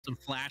some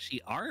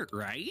flashy art,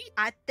 right?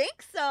 I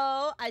think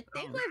so. I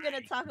think we're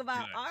going to talk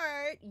about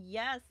art.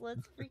 Yes,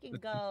 let's freaking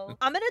go.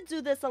 I'm going to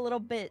do this a little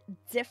bit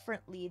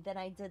differently than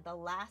I did the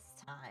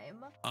last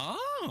time.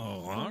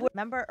 Oh.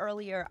 Remember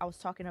earlier I was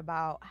talking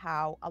about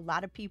how a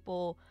lot of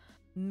people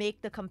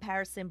make the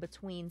comparison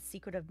between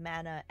Secret of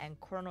Mana and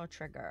Chrono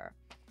Trigger.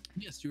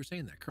 Yes, you were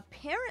saying that.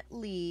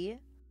 Apparently,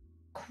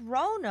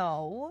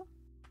 Chrono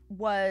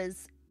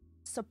was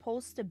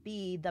supposed to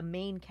be the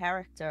main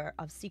character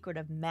of Secret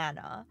of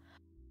Mana.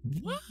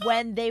 What?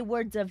 When they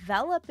were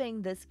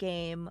developing this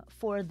game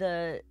for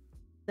the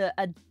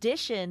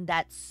edition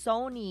that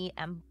Sony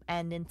and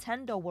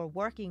Nintendo were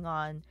working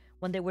on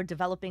when they were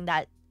developing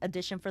that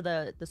edition for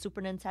the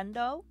Super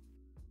Nintendo.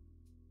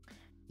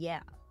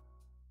 Yeah.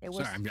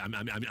 Sorry,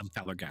 I'm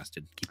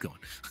flabbergasted. Keep going.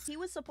 He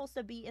was supposed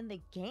to be in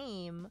the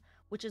game,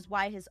 which is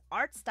why his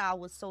art style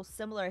was so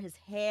similar, his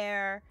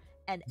hair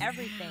and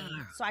everything.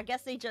 Yeah. So I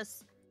guess they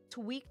just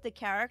tweaked the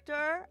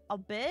character a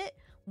bit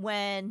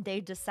when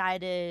they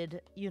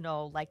decided, you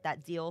know, like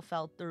that deal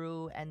fell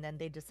through and then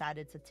they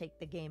decided to take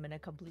the game in a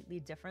completely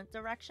different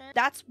direction.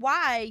 That's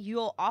why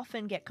you'll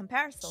often get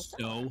comparisons.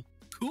 So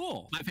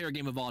cool. My favorite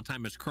game of all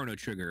time is Chrono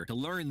Trigger. To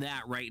learn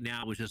that right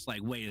now was just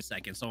like, wait a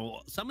second. So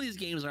some of these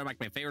games are like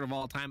my favorite of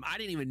all time. I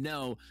didn't even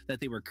know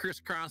that they were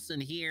crisscrossing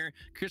here,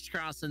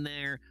 crisscrossing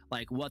there.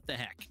 Like, what the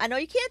heck? I know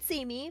you can't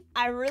see me.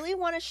 I really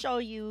want to show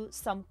you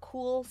some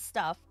cool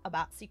stuff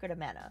about Secret of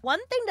Mana.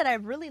 One thing that I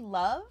really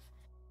love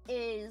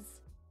is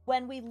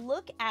when we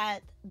look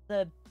at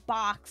the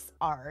box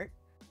art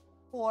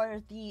for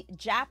the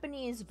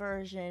Japanese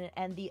version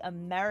and the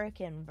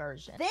American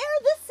version, they're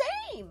the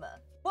same.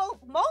 Well,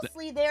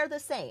 mostly they're the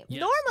same.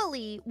 Yes.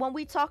 Normally, when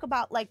we talk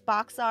about like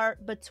box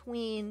art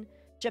between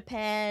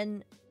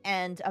Japan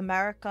and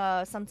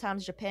America,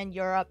 sometimes Japan,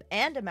 Europe,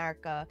 and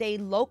America, they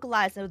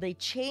localize or they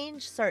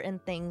change certain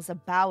things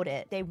about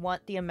it. They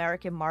want the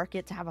American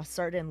market to have a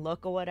certain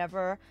look or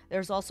whatever.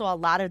 There's also a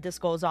lot of this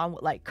goes on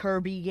with like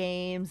Kirby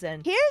games.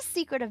 And here's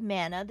Secret of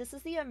Mana. This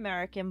is the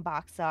American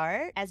box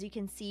art. As you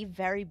can see,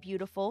 very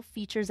beautiful.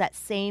 Features that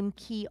same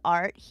key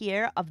art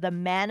here of the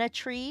mana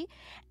tree.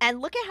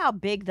 And look at how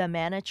big the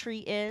mana tree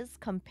is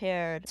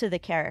compared to the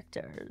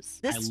characters.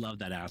 I love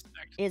that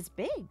aspect. Is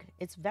big.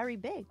 It's very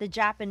big. The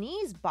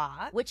Japanese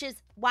box, which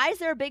is, why is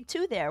there a big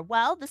 2 there?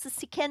 Well, this is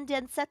Seiken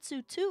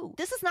Densetsu 2.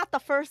 This is not the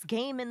first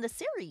game in the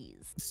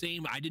series.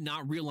 Same. I did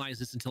not realize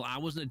this until I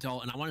was an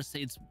adult, and I want to say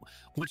it's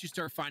once you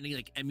start finding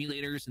like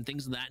emulators and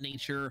things of that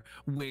nature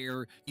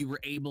where you were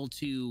able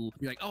to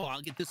be like, oh,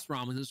 I'll get this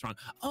ROM and this ROM.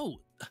 Oh,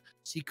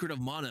 Secret of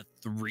Mana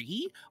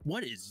 3?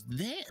 What is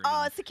there?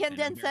 Oh, Seiken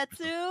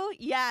Densetsu?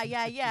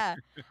 Yeah.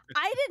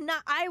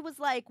 I was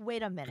like,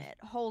 wait a minute,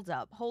 hold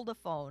up, hold the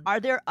phone. Are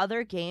there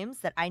other games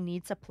that I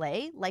need to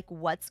play? Like,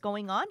 what's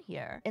going on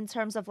here? In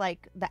terms of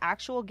like the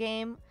actual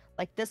game,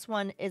 like this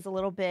one is a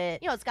little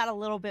bit, you know, it's got a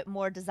little bit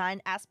more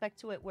design aspect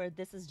to it where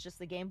this is just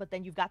the game, but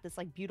then you've got this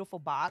like beautiful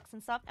box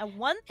and stuff. And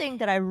one thing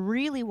that I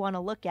really want to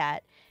look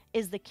at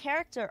is the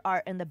character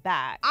art in the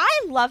back.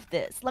 I love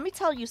this. Let me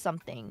tell you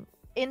something.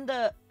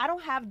 I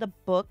don't have the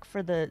book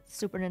for the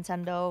Super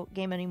Nintendo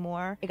game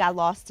anymore. It got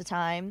lost to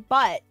time.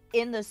 But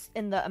in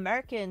the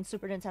American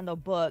Super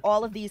Nintendo book,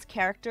 all of these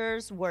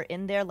characters were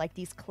in there, like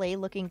these clay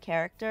looking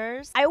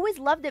characters. I always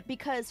loved it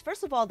because,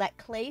 first of all, that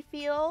clay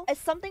feel,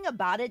 something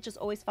about it just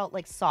always felt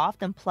like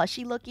soft and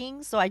plushy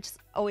looking. So I just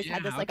always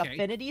had this like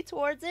affinity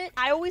towards it.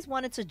 I always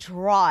wanted to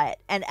draw it.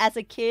 And as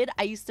a kid,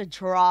 I used to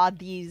draw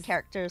these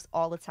characters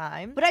all the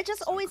time. But I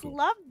just always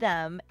loved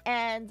them.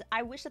 And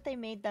I wish that they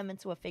made them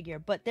into a figure.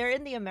 But they're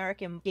in the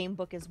American game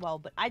book as well.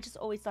 But I just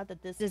always thought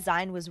that this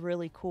design was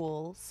really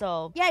cool.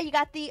 So yeah, you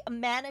got the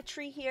mana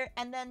tree here,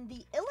 and then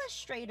the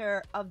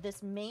illustrator of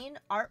this main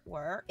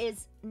artwork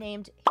is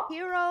named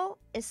Hiro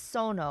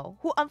Isono,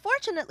 who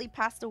unfortunately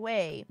passed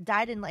away,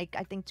 died in like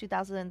I think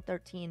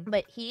 2013,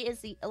 but he is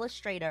the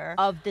illustrator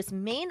of this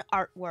main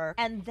artwork.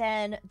 And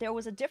then there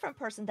was a different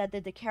person that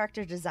did the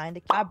character design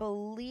that I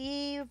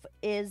believe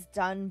is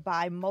done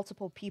by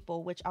multiple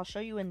people, which I'll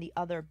show you in the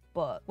other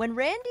book. When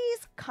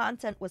Randy's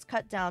content was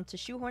cut down to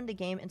shoehorn the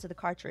game into the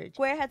cartridge,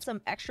 Square had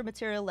some extra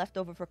material left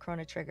over for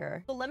Chrono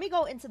Trigger. So let me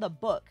go into the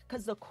book,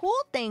 because the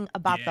cool thing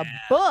about the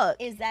book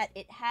is that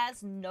it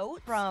has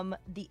notes from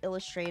the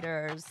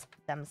illustrators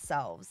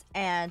themselves,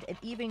 and it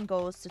even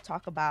goes to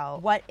talk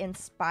about what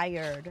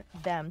inspired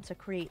them to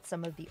create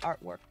some of the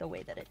artwork the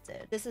way that it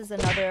did. This is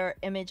another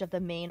image of the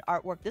main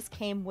artwork. This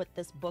came with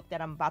this book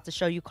that I'm about to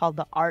show you called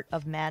The Art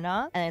of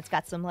Mana, and it's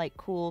got some like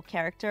cool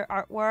character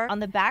artwork on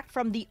the back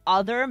from the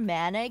other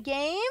Mana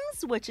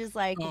games, which is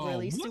like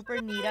really super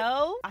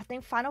neato. I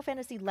think Final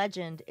Fantasy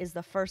Legend is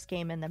the first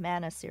game in the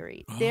Mana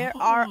series. There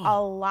are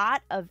a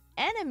lot of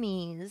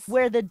enemies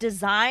where the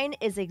design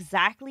is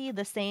exactly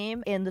the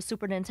same in the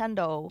Super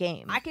Nintendo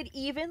game. I could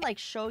even like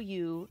show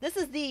you, this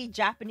is the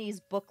Japanese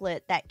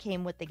booklet that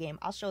came with the game.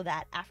 I'll show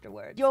that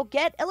afterwards. You'll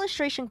get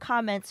illustration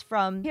comments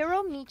from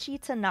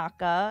Hiromichi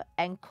Tanaka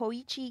and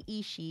Koichi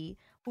Ishii,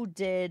 who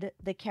did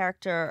the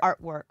character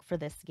artwork for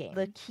this game.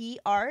 The key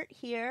art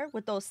here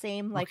with those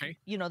same, like,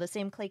 you know, the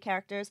same clay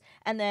characters.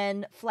 And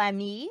then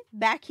Flammy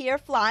back here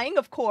flying,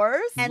 of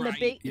course. And the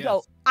big,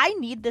 yo, I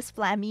need this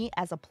Flammy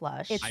as a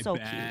plush. It's so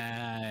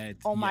cute.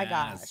 Oh my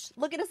gosh.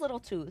 Look at his little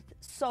tooth.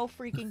 So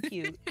freaking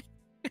cute.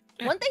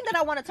 One thing that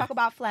I want to talk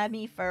about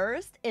Flammy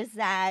first is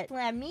that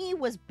Flammy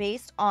was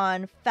based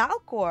on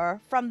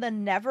Falcor from the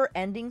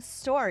Never-Ending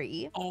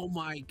Story. Oh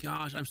my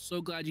gosh, I'm so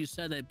glad you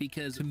said that,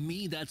 because to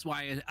me, that's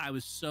why I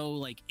was so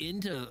like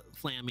into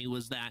Flammy,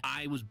 was that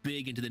I was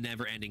big into the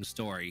Never-Ending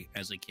Story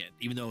as a kid,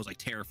 even though it was like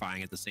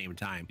terrifying at the same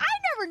time. I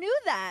never knew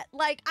that.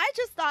 Like, I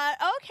just thought,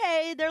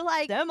 okay, they're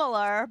like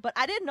similar, but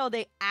I didn't know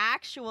they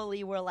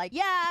actually were like,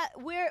 yeah,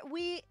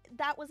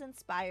 that was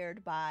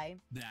inspired by.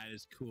 That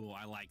is cool.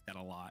 I like that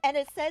a lot. And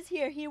it says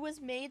here, he was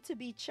made to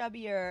be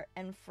chubbier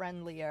and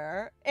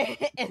friendlier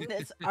in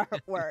this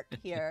artwork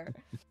here.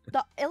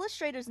 The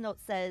illustrator's note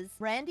says,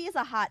 Randy is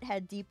a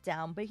hothead deep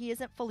down, but he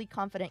isn't fully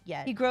confident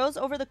yet. He grows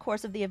over the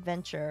course of the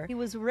adventure. He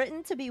was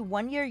written to be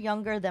 1 year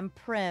younger than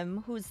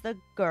Prim, who's the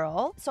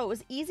girl, so it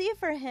was easy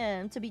for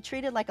him to be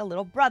treated like a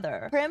little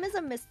brother. Prim is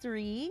a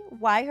mystery,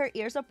 why her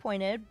ears are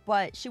pointed,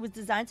 but she was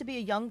designed to be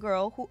a young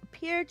girl who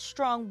appeared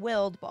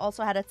strong-willed, but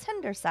also had a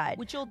tender side,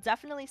 which you'll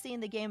definitely see in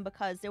the game,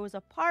 because there was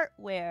a part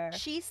where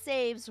she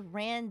saves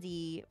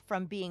Randy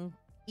from being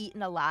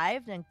eaten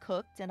alive and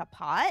cooked in a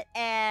pot,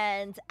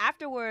 and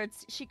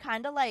afterwards she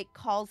kind of like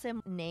calls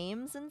him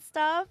names and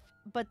stuff,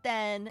 but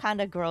then kind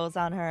of grows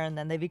on her, and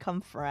then they become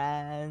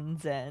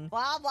friends and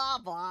blah blah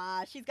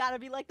blah. She's got to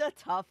be like the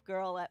tough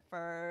girl at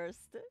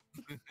first.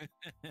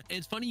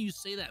 It's funny you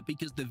say that,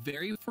 because the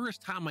very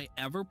first time I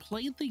ever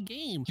played the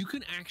game, you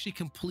can actually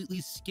completely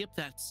skip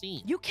that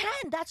scene. You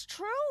can, that's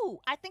true.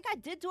 I think I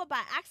did do it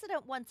by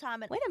accident one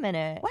time. And wait a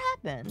minute, what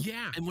happened?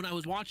 Yeah, and when I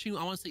was watching,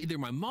 I want to say either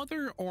my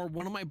mother or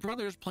one of my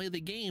brothers play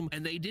the game,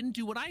 and they didn't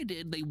do what I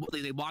did.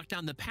 They walked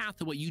down the path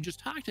of what you just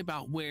talked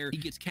about, where he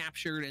gets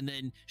captured and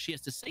then she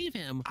has to save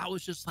him. I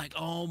was just like,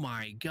 oh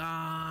my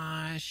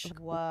gosh.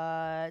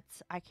 What?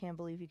 I can't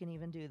believe you can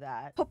even do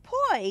that.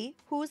 Popoi,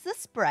 who's the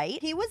sprite,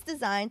 he was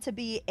designed to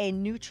be a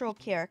neutral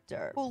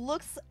character who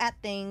looks at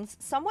things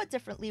somewhat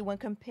differently when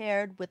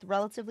compared with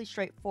relatively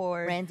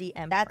straightforward Randy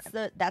and that's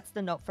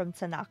the note from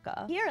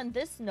Tanaka. Here in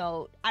this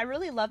note, I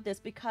really love this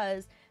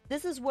because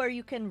this is where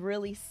you can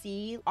really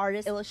see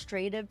artist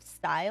illustrative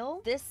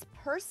style. This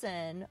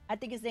person, I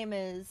think his name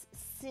is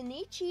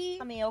Shinichi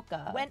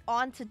Kameoka, went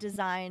on to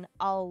design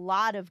a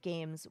lot of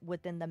games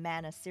within the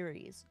Mana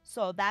series.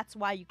 So that's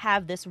why you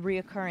have this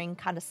reoccurring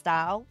kind of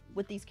style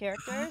with these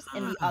characters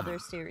in the other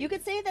series. You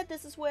could say that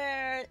this is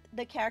where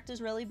the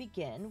characters really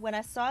begin. When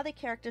I saw the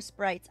character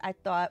sprites, I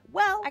thought,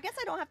 well, I guess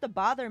I don't have to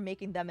bother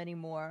making them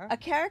anymore. A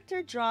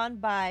character drawn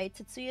by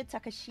Tetsuya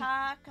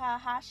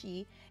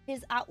Takahashi,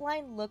 his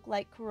outline looked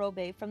like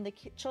Kurobe from the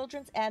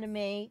children's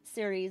anime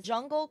series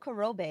Jungle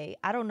Kurobe.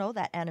 I don't know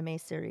that anime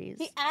series.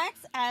 He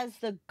acts as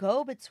the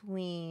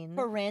go-between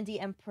for Randy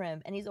and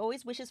Prim, and he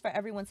always wishes for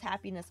everyone's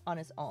happiness on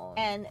his own.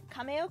 And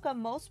Kameoka,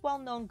 most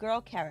well-known girl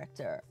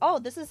character. Oh,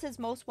 this is his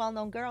most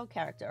well-known girl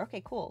character.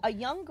 Okay, cool. A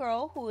young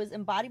girl who is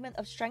embodiment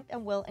of strength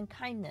and will and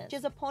kindness. She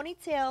has a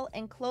ponytail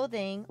and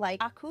clothing like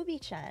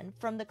Akubi-chan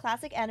from the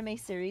classic anime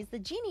series The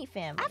Genie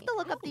Family. I have to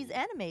look up these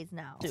animes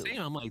now. Same,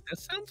 I'm like, that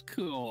sounds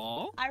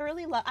cool.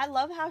 I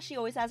love how she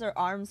always has her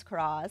arms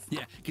crossed.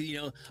 Yeah, because, you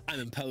know, I'm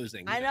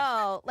imposing. I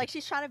know, like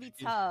she's trying to be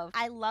tough.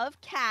 I love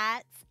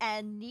cats,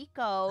 and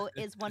Nico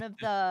is one of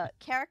the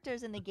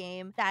characters in the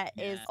game that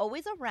is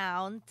always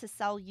around to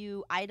sell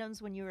you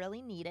items when you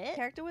really need it. The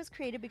character was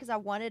created because I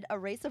wanted a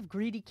race of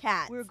greedy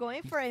cats. We were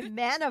going for a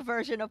mana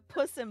version of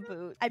Puss in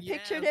Boots. I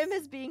pictured him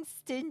as being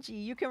stingy.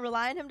 You can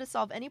rely on him to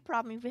solve any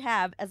problem you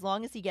have as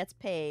long as he gets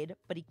paid,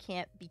 but he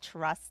can't be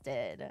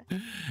trusted.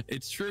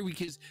 It's true,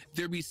 because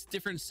there'd be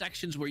different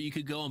sections where you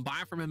could go and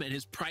buy from him, and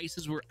his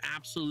prices were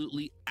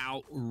absolutely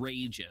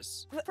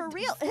outrageous. For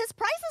real, his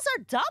prices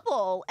are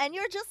double, and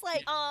you're just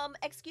like,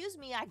 excuse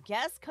me, I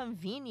guess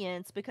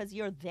convenience, because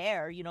you're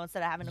there, you know,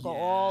 instead of having to go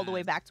all the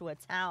way back to a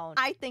town.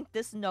 I think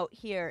this note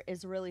here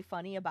is really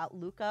funny about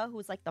Luca,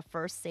 who's like the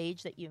first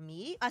sage that you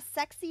meet. A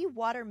sexy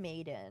water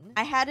maiden.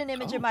 I had an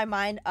image in my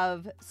mind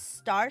of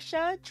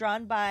Starsha,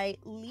 drawn by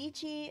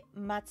Leiji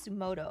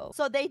Matsumoto.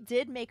 So they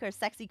did make her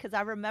sexy, because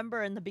I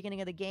remember in the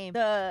beginning of the game,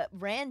 the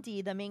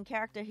Randy, the main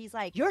character, he's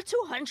like, you're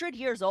 200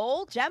 years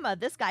old? Gemma,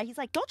 this guy, he's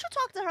like, don't you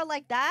talk to her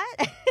like that?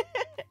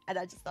 And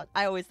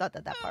I always thought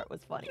that part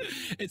was funny.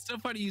 It's so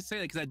funny you say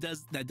that,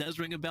 because that does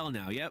ring a bell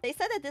now. Yep. They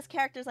said that this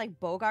character is like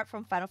Bogart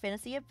from Final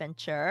Fantasy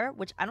Adventure,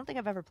 which I don't think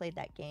I've ever played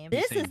that game.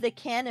 This is the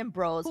Cannon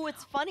Bros, who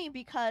it's funny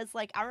because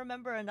like I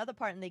remember another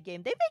part in the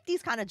game, they make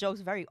these kind of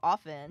jokes very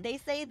often. They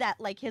say that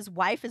like his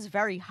wife is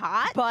very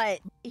hot, but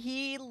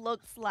he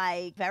looks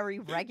like very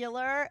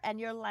regular, and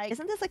you're like,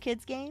 isn't this a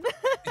kid's game?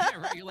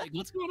 Yeah, right. You're like,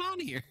 what's going on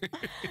here?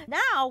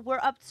 Now we're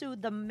up to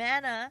the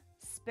Mana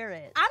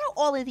spirit. Out of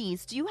all of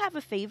these, do you have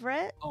a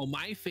favorite? Oh,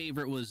 my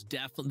favorite was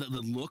definitely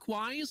the look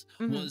wise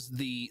was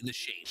the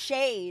shade.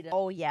 Shade.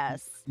 Oh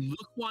yes.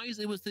 Look wise,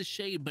 it was the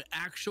shade, but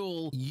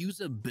actual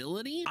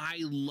usability, I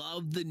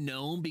love the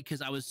gnome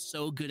because I was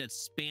so good at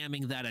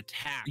spamming that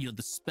attack. You know,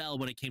 the spell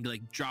when it came to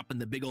like dropping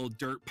the big old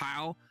dirt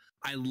pile.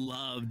 I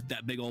loved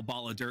that big old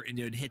ball of dirt, and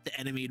you'd hit the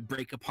enemy, it'd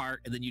break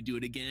apart, and then you do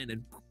it again,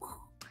 and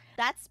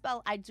that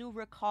spell, I do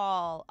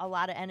recall a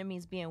lot of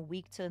enemies being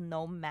weak to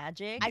gnome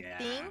magic. I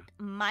think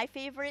my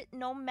favorite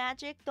gnome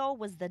magic, though,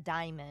 was the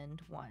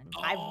diamond one.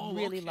 I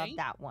really loved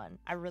that one.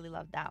 I really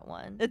loved that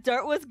one. The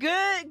dirt was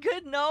good.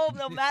 Good gnome,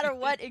 no matter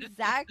what,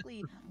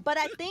 exactly. But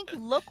I think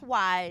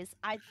look-wise,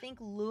 I think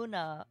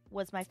Luna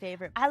was my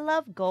favorite. I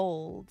love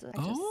gold.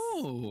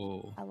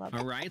 I love it.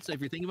 All right. So if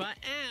you're thinking about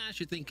Ash,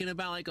 you're thinking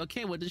about like,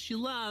 okay, what does she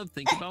love?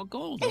 Think about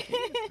gold. Okay.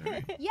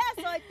 Right. Yeah,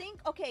 so I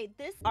think, okay,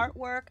 this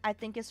artwork, I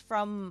think is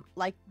from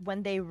like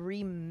when they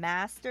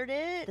remastered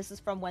it. This is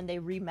from when they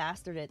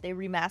remastered it. They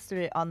remastered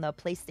it on the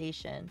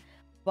PlayStation.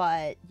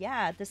 But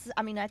yeah, this is,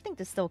 I mean, I think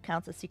this still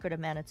counts as Secret of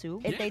Mana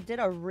 2. They did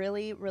a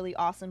really, really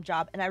awesome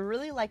job. And I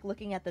really like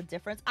looking at the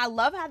difference. I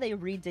love how they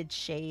redid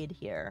Shade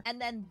here. And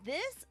then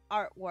this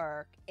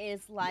artwork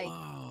is like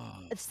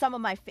some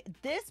of my,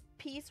 this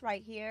piece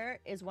right here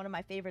is one of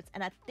my favorites.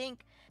 And I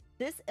think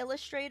this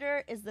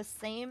illustrator is the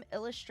same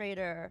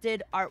illustrator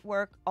did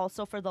artwork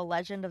also for The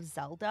Legend of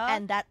Zelda,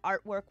 and that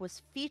artwork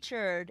was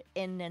featured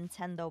in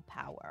Nintendo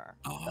Power.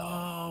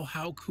 Oh,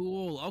 how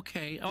cool.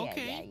 Okay.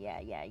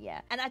 Yeah.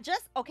 And I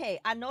just,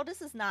 I know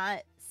this is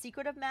not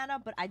Secret of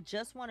Mana, but I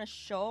just want to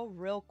show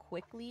real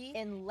quickly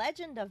in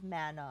Legend of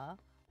Mana,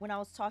 when I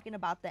was talking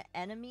about the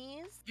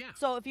enemies. Yeah.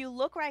 So if you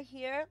look right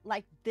here,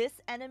 like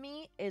this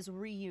enemy is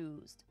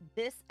reused.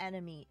 This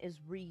enemy is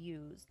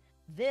reused.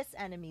 This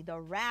enemy, the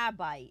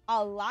Rabbite,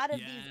 a lot of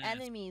these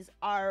enemies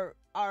are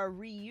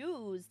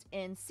reused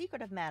in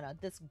Secret of Mana.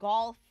 This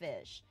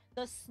Gallfish,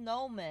 the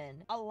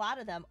Snowman, a lot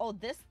of them. Oh,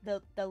 this,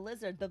 the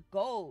lizard, the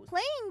ghost.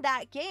 Playing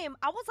that game,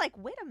 I was like,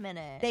 wait a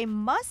minute, they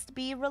must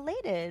be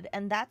related,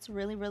 and that's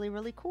really, really,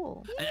 really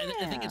cool. And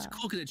I think it's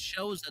cool because it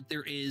shows that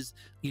there is,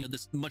 you know,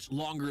 this much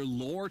longer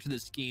lore to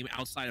this game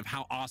outside of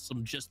how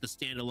awesome just the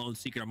standalone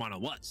Secret of Mana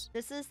was.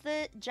 This is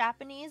the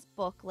Japanese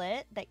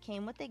booklet that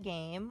came with the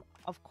game.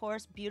 Of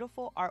course,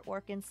 beautiful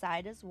artwork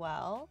inside as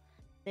well.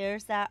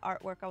 There's that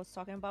artwork I was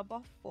talking about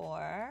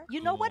before.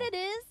 You know what it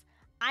is?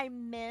 I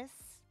miss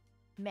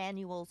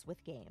manuals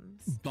with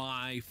games.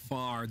 By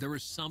far. There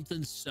was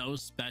something so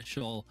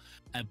special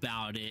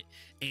about it,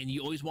 and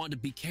you always wanted to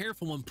be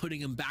careful when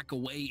putting them back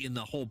away in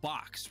the whole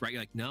box, right?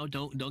 You're like, no,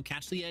 don't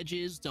catch the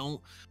edges, don't,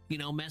 you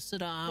know, mess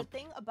it up. The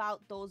thing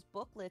about those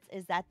booklets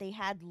is that they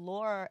had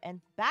lore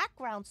and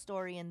background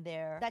story in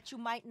there that you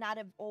might not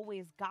have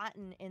always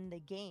gotten in the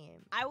game.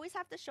 I always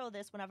have to show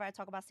this whenever I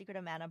talk about Secret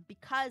of Mana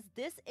because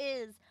this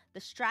is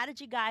the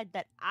strategy guide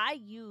that I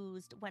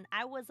used when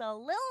I was a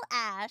little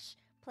Ash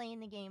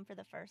playing the game for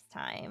the first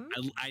time.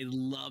 I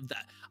love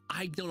that.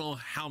 I don't know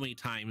how many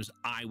times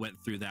I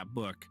went through that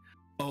book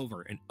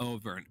over and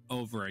over and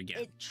over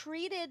again. It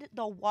treated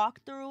the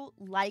walkthrough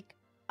like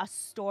a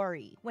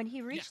story. When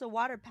he reached the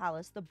water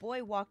palace, the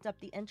boy walked up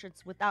the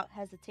entrance without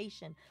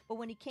hesitation. But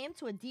when he came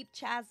to a deep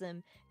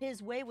chasm,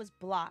 his way was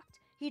blocked.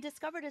 He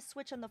discovered a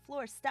switch on the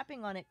floor.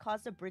 Stepping on it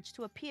caused a bridge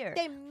to appear.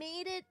 They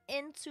made it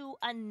into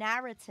a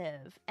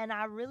narrative, and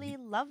I really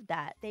loved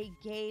that. They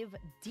gave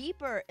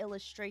deeper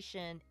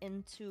illustration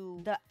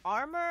into the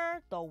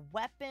armor, the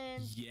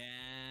weapons.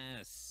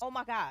 Yes. Oh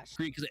my gosh.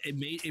 Because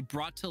it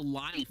brought to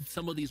life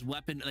some of these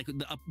weapon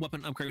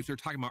weapon upgrades we were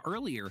talking about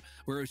earlier,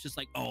 where it was just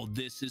like, oh,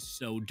 this is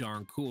so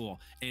darn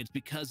cool. And it's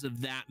because of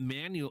that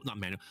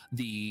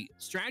the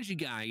strategy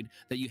guide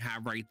that you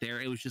have right there.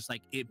 It was just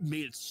like, it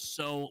made it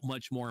so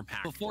much more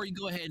impactful. Before you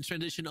go ahead and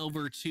transition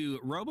over to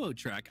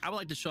Robotrek, I would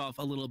like to show off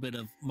a little bit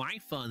of my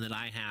fun that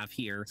I have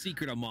here.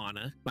 Secret of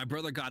Mana. My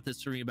brother got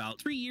this for me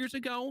about 3 years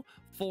ago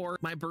for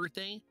my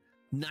birthday.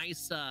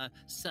 Nice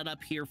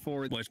setup here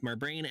for what's my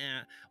brain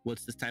at?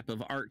 What's this type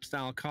of art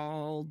style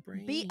called?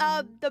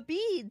 The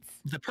beads.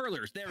 The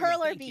perlers. There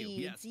Perler we go.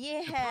 beads.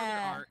 Yes.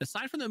 Yeah. Art,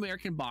 aside from the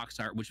American box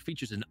art, which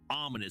features an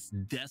ominous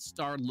Death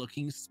Star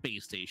looking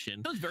space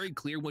station, it was very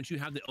clear once you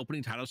have the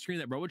opening title screen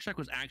that Robotrek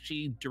was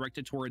actually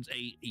directed towards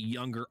a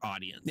younger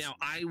audience. Now,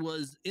 I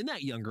was in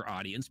that younger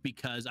audience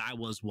because I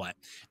was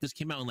this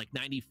came out in like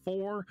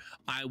 94.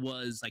 I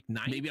was like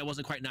 9. Maybe I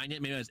wasn't quite 9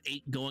 yet. Maybe I was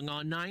 8 going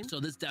on 9. So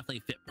this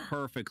definitely fit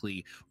perfectly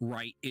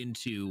right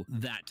into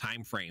that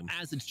time frame.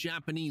 As its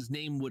Japanese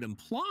name would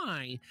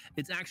imply,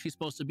 it's actually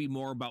supposed to be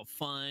more about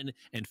fun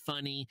and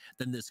funny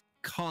than this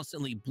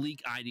constantly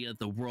bleak idea that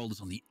the world is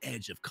on the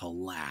edge of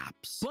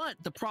collapse. But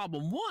the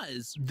problem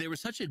was there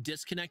was such a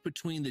disconnect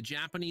between the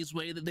Japanese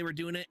way that they were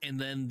doing it and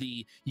then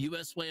the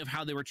US way of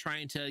how they were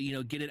trying to, you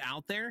know, get it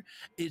out there.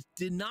 It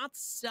did not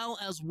sell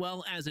as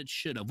well as it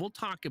should have. We'll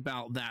talk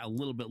about that a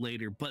little bit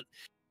later, but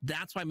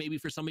That's why maybe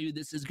for some of you,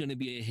 this is going to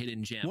be a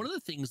hidden gem. One of the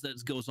things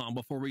that goes on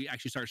before we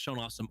actually start showing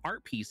off some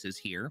art pieces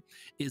here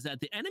is that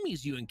the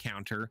enemies you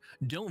encounter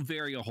don't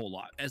vary a whole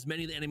lot, as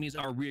many of the enemies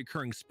are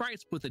reoccurring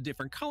sprites with a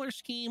different color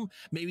scheme.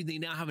 Maybe they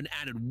now have an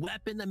added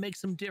weapon that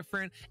makes them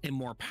different and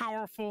more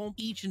powerful.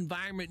 Each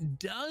environment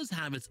does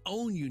have its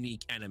own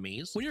unique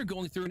enemies. When you're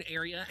going through an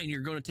area and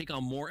you're going to take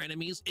on more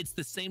enemies, it's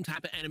the same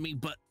type of enemy,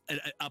 but an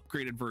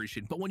upgraded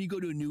version. But when you go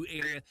to a new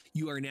area,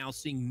 you are now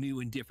seeing new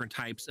and different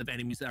types of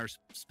enemies that are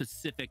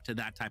specific to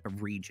that type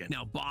of region.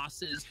 Now,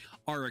 bosses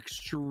are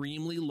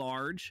extremely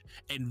large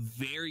and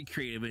very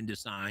creative in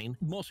design.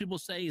 Most people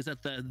say is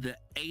that the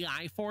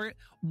AI for it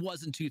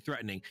wasn't too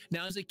threatening.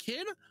 Now, as a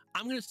kid,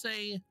 I'm going to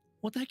say,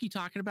 what the heck are you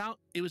talking about?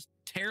 It was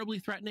terribly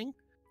threatening.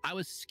 I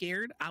was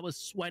scared. I was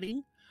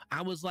sweating.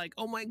 I was like,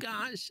 oh my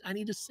gosh, I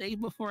need to save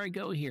before I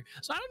go here.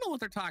 So I don't know what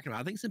they're talking about.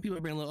 I think some people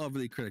are being a little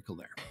overly critical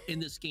there. In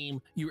this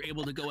game, you were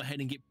able to go ahead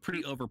and get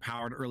pretty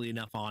overpowered early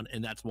enough on,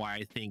 and that's why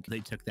I think they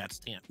took that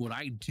stand. What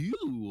I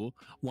do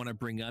want to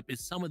bring up is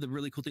some of the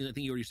really cool things I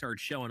think you already started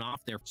showing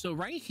off there. So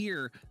right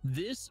here,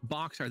 this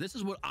box art, this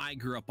is what I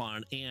grew up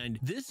on, and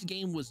this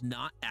game was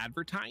not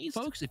advertised.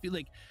 Folks, if you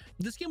like,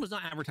 this game was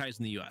not advertised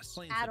in the US.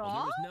 At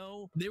all?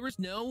 There was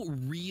no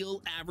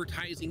real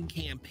advertising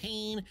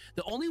campaign.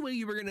 The only way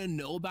you were going to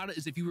know about it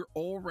is if you were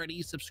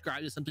already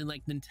subscribed to something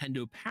like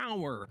Nintendo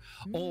Power,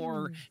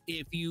 or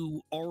if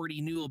you already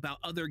knew about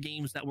other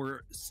games that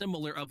were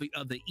similar of the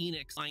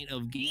Enix line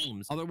of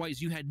games.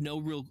 Otherwise, you had no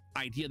real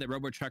idea that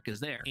Robotrek is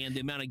there. And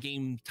the amount of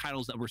game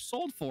titles that were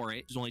sold for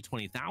it is only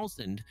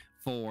 20,000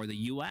 for the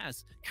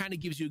US, kind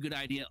of gives you a good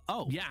idea.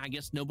 Oh yeah, I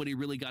guess nobody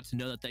really got to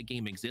know that that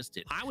game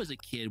existed. I was a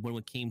kid when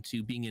it came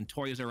to being in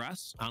Toys R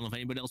Us. I don't know if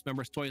anybody else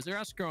remembers Toys R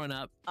Us growing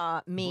up.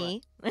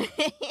 Me.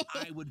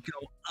 I would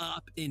go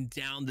up and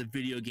down the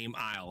video game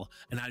aisle,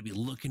 and I'd be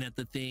looking at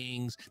the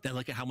things, then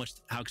look at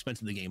how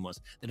expensive the game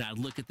was. Then I'd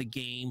look at the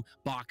game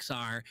box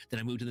art, then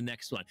I moved to the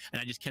next one,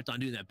 and I just kept on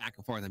doing that back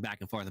and forth and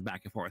back and forth and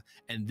back and forth.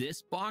 And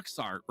this box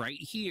art right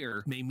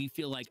here made me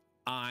feel like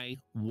I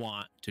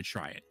want to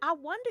try it. I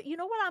wonder, you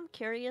know what I'm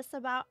curious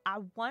about? I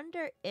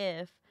wonder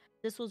if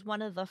this was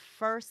one of the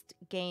first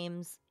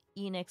games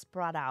Enix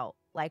brought out.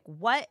 Like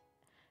what?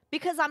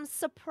 Because I'm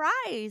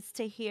surprised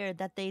to hear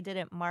that they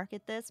didn't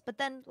market this, but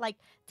then like,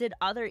 did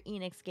other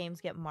Enix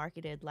games get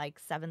marketed like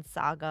Seventh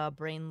Saga,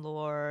 Brain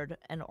Lord,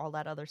 and all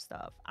that other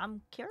stuff? I'm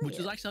curious. Which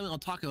is actually something I'll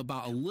talk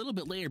about a little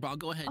bit later, but I'll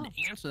go ahead and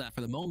answer that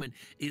for the moment,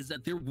 is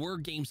that there were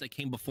games that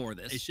came before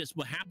this. It's just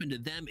what happened to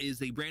them is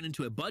they ran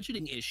into a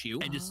budgeting issue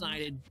and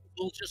decided,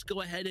 we'll just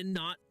go ahead and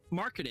not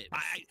market it.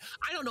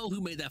 I don't know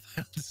who made that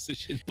final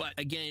decision, but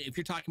again, if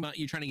you're talking about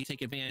you're trying to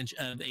take advantage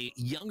of a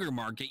younger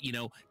market,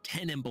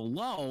 10 and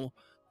below,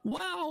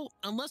 well,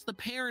 unless the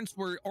parents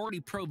were already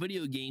pro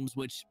video games,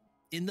 which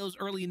in those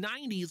early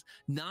 90s,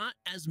 not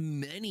as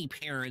many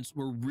parents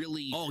were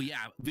really, oh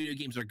yeah, video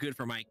games are good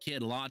for my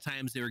kid. A lot of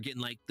times they were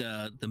getting like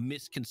the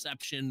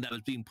misconception that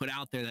was being put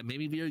out there that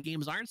maybe video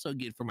games aren't so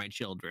good for my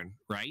children,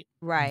 right?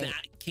 Right.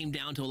 That came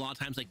down to a lot of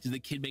times, like, did the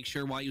kid make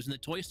sure while he was in the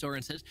toy store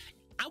and says,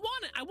 I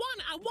want it, I want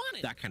it, I want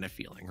it. That kind of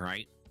feeling,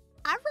 right?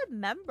 I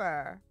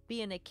remember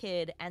being a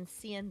kid and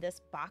seeing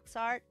this box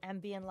art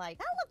and being like,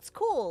 that looks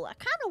cool. I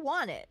kind of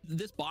want it.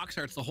 This box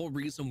art's the whole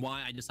reason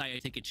why I decided to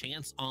take a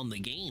chance on the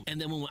game.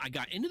 And then when I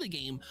got into the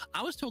game,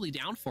 I was totally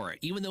down for it.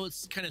 Even though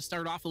it's kind of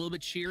started off a little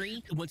bit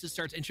cheery, once it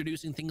starts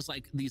introducing things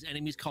like these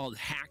enemies called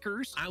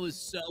hackers, I was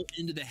so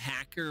into the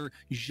hacker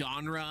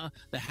genre,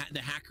 the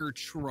hacker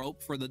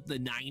trope for the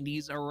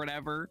 90s or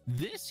whatever.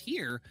 This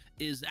here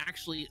is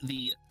actually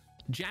the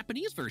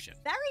Japanese version.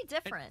 Very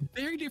different.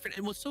 Very different.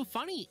 And what's so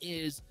funny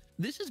is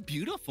this is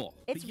beautiful.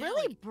 It's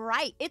really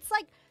bright. It's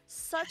like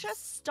such a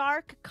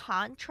stark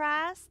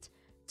contrast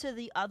to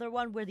the other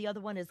one, where the other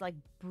one is like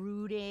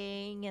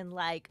brooding and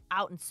like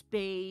out in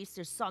space.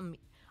 There's some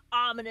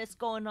ominous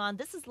going on.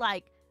 This is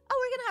like,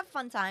 oh, we're gonna have a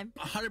fun time.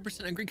 100%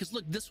 agree, because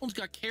look, this one's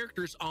got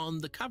characters on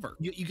the cover.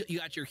 You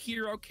got your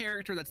hero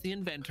character, that's the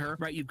inventor,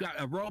 right? You've got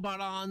a robot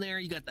on there,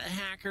 you got the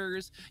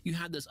hackers, you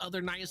have this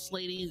other nice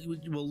lady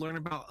we'll learn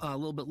about a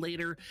little bit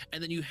later,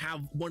 and then you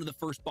have one of the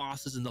first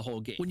bosses in the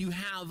whole game. When you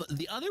have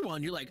the other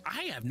one, you're like,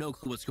 I have no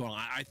clue what's going on.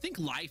 I think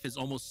life is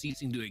almost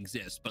ceasing to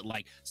exist, but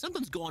like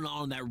something's going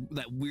on in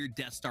that weird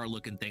Death Star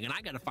looking thing, and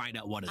I gotta find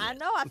out what it is. I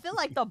know, I feel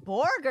like the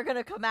Borg are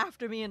gonna come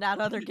after me in that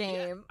other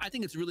game. Yeah, I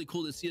think it's really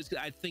cool to see this,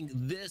 because I think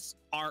this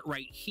art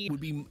right here would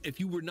be, if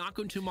you were not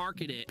going to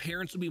market it,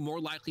 parents would be more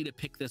likely to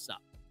pick this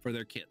up for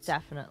their kids.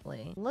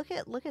 Definitely. Look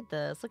at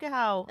this. Look at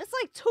how it's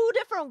like two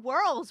different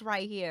worlds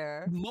right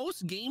here.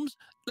 Most games,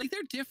 like,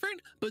 they're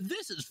different, but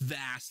this is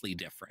vastly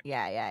different.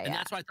 Yeah. And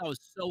that's why I thought it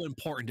was so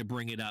important to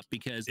bring it up,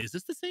 because is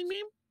this the same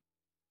game?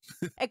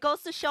 It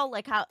goes to show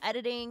like how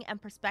editing and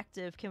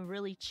perspective can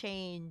really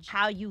change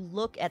how you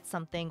look at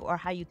something or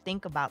how you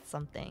think about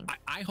something.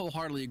 I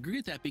wholeheartedly agree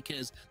with that,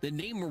 because the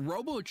name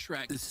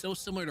Robotrek is so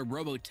similar to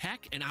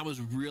Robotech, and I was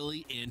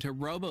really into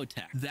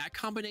Robotech. That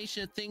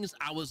combination of things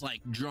I was like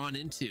drawn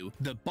into.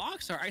 The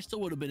box art, I still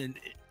would have been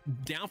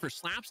down for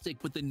slapstick,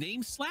 but the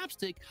name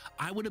slapstick,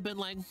 I would have been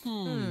like,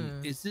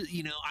 is it,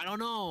 you know, I don't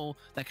know.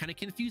 That kind of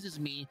confuses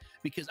me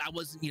because I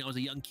wasn't, you know, I was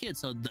a young kid,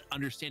 so the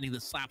understanding the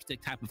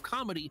slapstick type of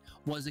comedy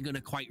wasn't going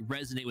to quite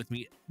resonate with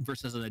me.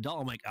 Versus as an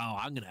adult, I'm like, oh,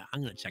 I'm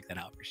gonna check that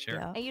out for sure.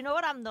 Yeah. And you know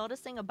what I'm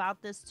noticing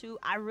about this too?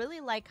 I really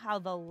like how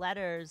the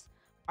letters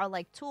are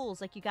like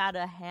tools. Like you got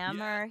a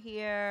hammer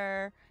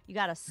here, you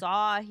got a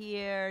saw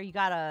here, you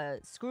got a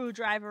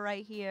screwdriver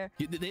right here.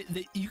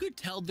 You could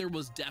tell there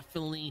was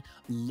definitely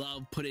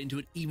love put into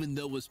it, even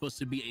though it was supposed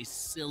to be a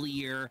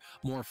sillier,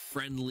 more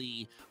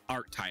friendly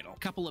art title. A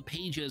couple of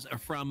pages are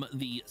from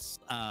the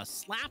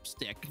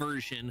slapstick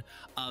version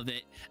of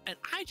it, and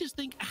I just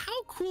think,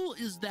 how cool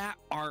is that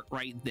art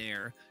right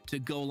there to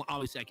go?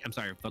 Obviously, I'm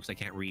sorry, folks, I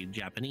can't read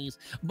Japanese,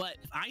 but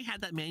if I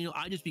had that manual,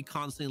 I'd just be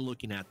constantly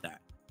looking at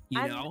that.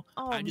 You know,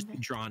 I just be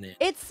drawn in.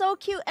 It's so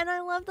cute, and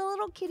I love the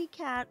little kitty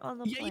cat on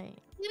the plane.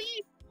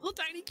 Little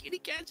tiny kitty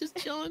cat just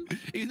chilling,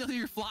 even though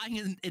you're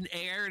flying in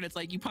air, and it's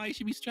like you probably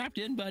should be strapped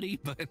in, buddy.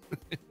 But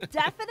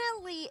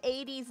definitely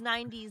 80s,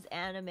 90s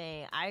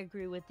anime. I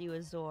agree with you,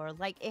 Azor.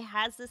 Like it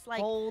has this like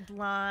bold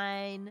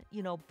line,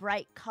 you know,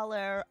 bright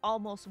color,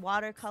 almost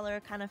watercolor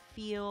kind of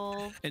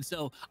feel. And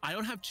so I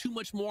don't have too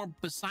much more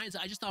besides.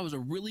 I just thought it was a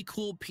really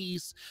cool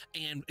piece,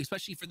 and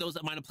especially for those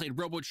that might have played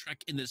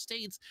Robotrek in the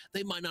States,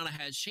 they might not have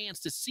had a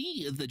chance to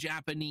see the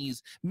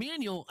Japanese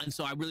manual, and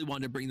so I really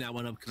wanted to bring that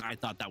one up because I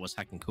thought that was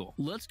heckin' cool.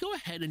 Let's go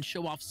ahead and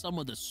show off some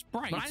of the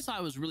sprites. But I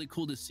thought it was really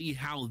cool to see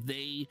how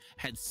they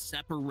had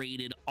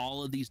separated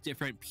all of these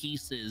different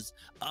pieces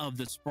of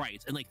the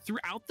sprites, and like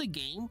throughout the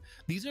game,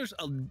 these are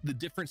the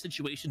different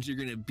situations you're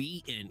going to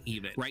be in,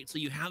 even, right? So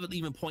you have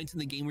even points in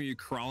the game where you're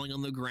crawling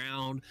on the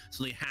ground,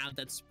 so they have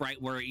that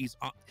sprite where he's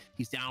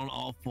down on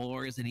all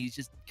fours and he's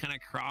just kind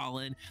of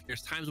crawling.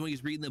 There's times when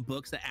he's reading the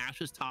books that Ash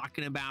was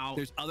talking about.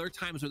 There's other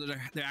times where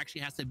there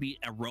actually has to be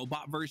a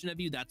robot version of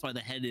you. That's why the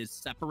head is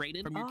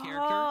separated from your character.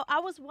 Oh, I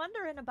was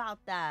wondering about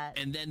that.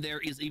 And then there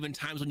is even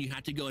times when you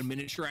have to go and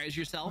miniaturize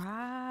yourself.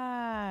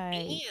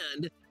 Right.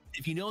 And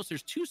if you notice,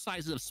 there's two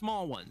sizes of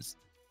small ones.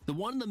 The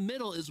one in the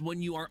middle is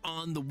when you are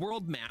on the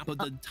world map, but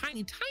the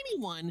tiny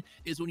one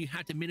is when you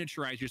have to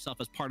miniaturize yourself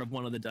as part of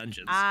one of the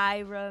dungeons. I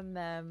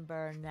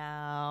remember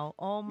now.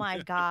 Oh my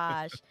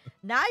gosh.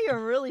 Now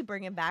you're really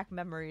bringing back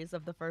memories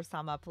of the first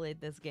time I played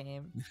this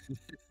game.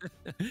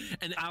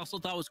 And I also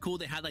thought it was cool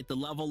they had like the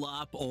level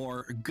up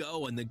or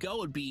go, and the go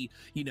would be,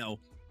 you know,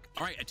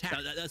 all right, attack.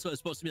 That's what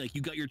it's supposed to be like.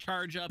 You got your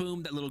charge up,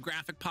 boom, that little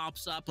graphic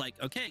pops up, like,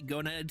 okay, go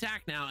ahead and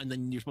attack now, and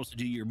then you're supposed to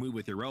do your move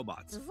with your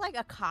robots. This is like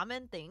a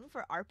common thing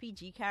for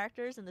RPG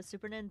characters in the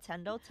Super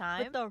Nintendo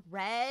time. With the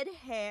red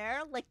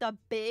hair, like the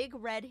big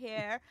red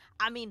hair.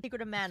 I mean,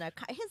 Secret of Mana,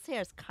 his hair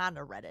is kind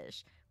of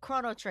reddish.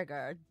 Chrono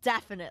Trigger,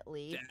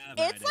 definitely.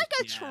 It's like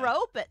a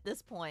trope at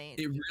this point.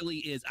 It really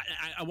is.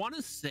 I want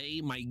to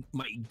say my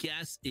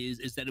guess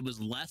is that it was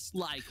less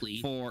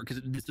likely for, because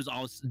this was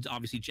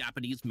obviously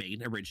Japanese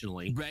made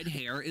originally. Red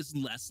hair is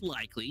less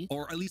likely,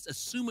 or at least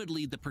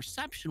assumedly the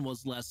perception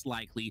was less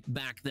likely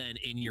back then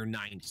in your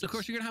 90s. So of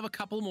course you're gonna have a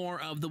couple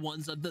more of the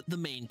ones of the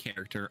main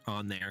character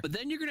on there, but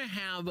then you're gonna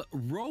have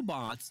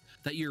robots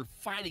that you're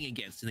fighting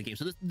against in the game.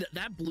 So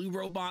that blue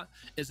robot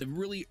is a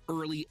really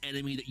early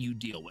enemy that you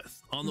deal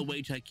with on the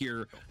way to like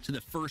to the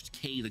first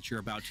cave that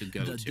you're about to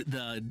go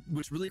to.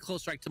 Which really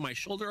close right to my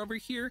shoulder over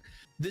here.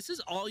 This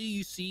is all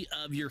you see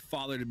of your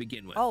father to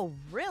begin with. Oh,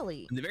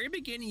 really? In the very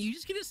beginning, you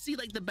just get to see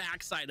like the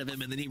backside of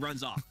him, and then he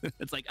runs off.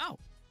 It's like, oh,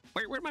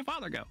 where'd my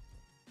father go?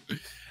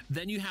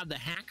 Then you have the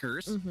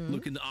hackers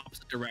look in the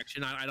opposite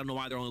direction. I don't know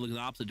why they're only looking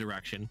in the opposite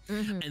direction.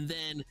 And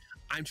then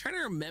I'm trying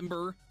to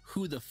remember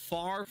who the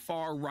far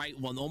right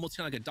one, almost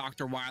kind of like a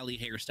Dr. Wily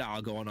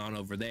hairstyle going on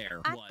over there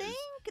was. I think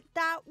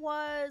that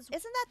was,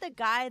 isn't that the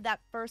guy that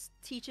first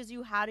teaches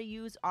you how to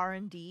use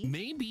R&D?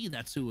 Maybe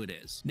that's who it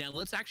is. Now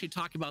let's actually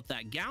talk about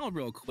that gal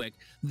real quick.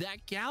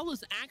 That gal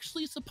is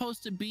actually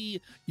supposed to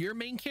be your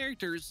main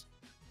character's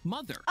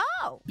mother.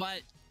 Oh.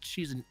 But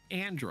she's an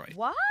android.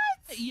 What?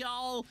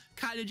 Y'all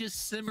kind of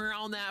just simmer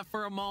on that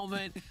for a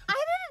moment. I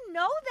didn't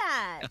know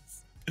that.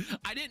 Yes.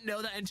 I didn't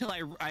know that until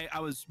I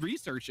was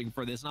researching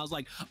for this, and I was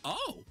like,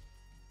 oh.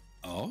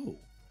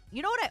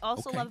 You know what I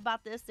also love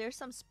about this? There's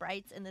some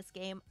sprites in this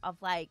game of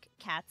like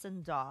cats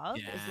and dogs.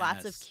 Yes. There's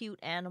lots of cute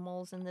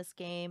animals in this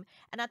game.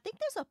 And I think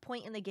there's a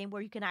point in the game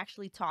where you can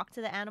actually talk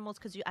to the animals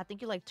because I think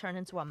you like turn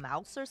into a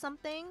mouse or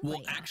something.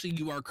 Well, actually,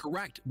 you are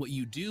correct. What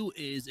you do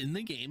is in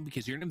the game,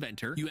 because you're an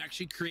inventor, you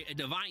actually create a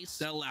device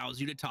that allows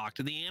you to talk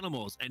to the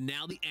animals. And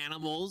now the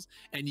animals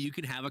and you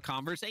can have a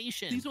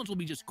conversation. These ones will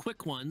be just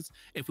quick ones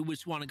if we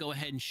just want to go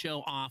ahead and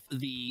show off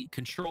the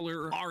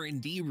controller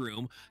R&D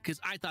room, because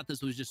I thought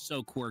this was just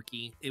so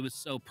quirky. It was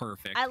so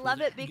perfect. I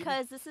love it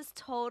because this is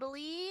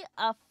totally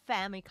a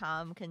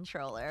Famicom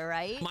controller,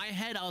 right? My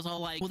head, I was all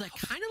like, well, that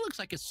kind of looks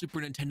like a Super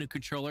Nintendo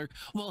controller.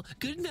 Well,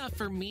 good enough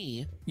for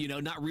me, you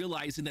know, not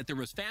realizing that there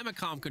was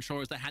Famicom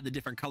controllers that had the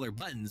different color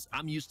buttons.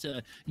 I'm used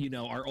to, you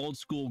know, our old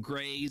school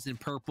grays and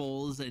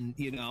purples and,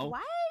 you know.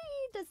 Why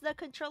does the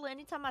controller,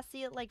 anytime I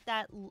see it like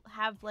that,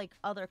 have like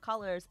other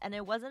colors. And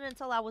it wasn't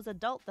until I was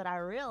adult that I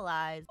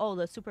realized, oh,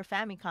 the Super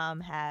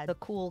Famicom had the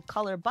cool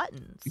color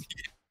buttons.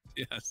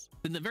 Yes.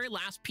 Then the very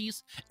last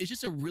piece is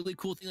just a really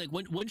cool thing.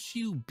 Like once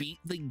you beat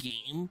the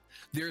game,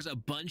 there's a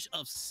bunch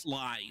of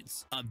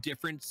slides of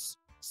different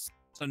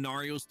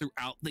scenarios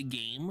throughout the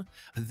game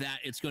that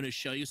it's going to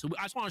show you. So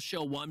I just want to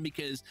show one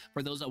because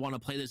for those that want to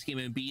play this game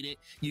and beat it,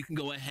 you can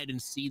go ahead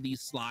and see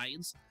these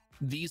slides.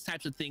 These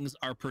types of things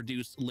are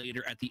produced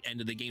later at the end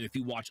of the game if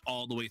you watch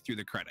all the way through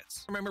the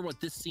credits. I remember what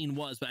this scene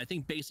was, but I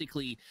think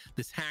basically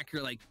this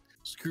hacker like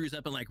screws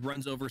up and like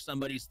runs over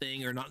somebody's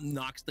thing or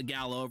knocks the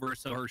gal over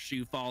so her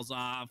shoe falls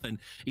off, and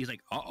he's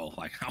like, uh-oh,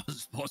 like I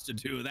was supposed to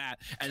do that.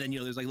 And then, you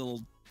know, there's like little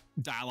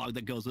dialogue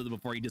that goes with it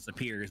before he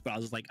disappears. But I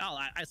was just like, oh,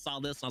 I saw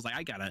this and I was like,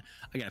 I gotta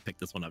pick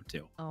this one up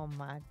too. Oh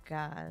my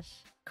gosh,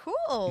 cool.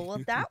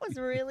 Well, that was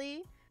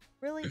really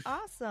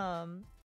awesome.